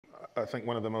I think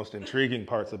one of the most intriguing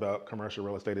parts about commercial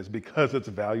real estate is because it's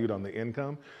valued on the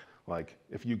income. Like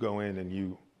if you go in and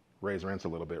you raise rents a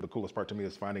little bit, the coolest part to me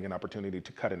is finding an opportunity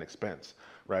to cut an expense,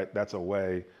 right? That's a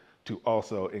way to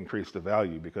also increase the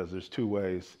value, because there's two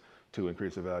ways to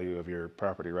increase the value of your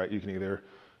property, right? You can either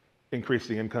increase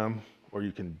the income or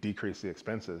you can decrease the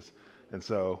expenses. And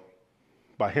so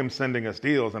by him sending us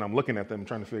deals and I'm looking at them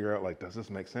trying to figure out, like, does this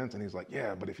make sense? And he's like,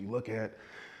 yeah, but if you look at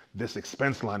this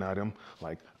expense line item,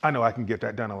 like, I know I can get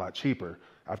that done a lot cheaper.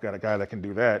 I've got a guy that can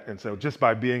do that. And so just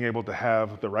by being able to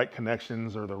have the right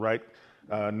connections or the right,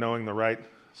 knowing the right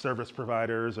service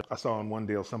providers. I saw in one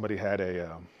deal, somebody had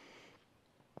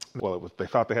they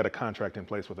thought they had a contract in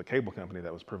place with a cable company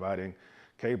that was providing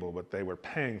cable, but they were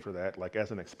paying for that like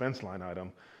as an expense line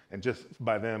item. And just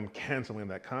by them canceling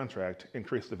that contract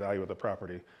increased the value of the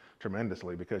property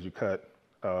tremendously because you cut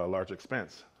a large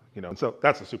expense. And so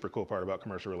that's a super cool part about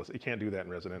commercial real estate. You can't do that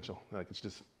in residential. Like, it's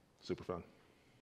just super fun.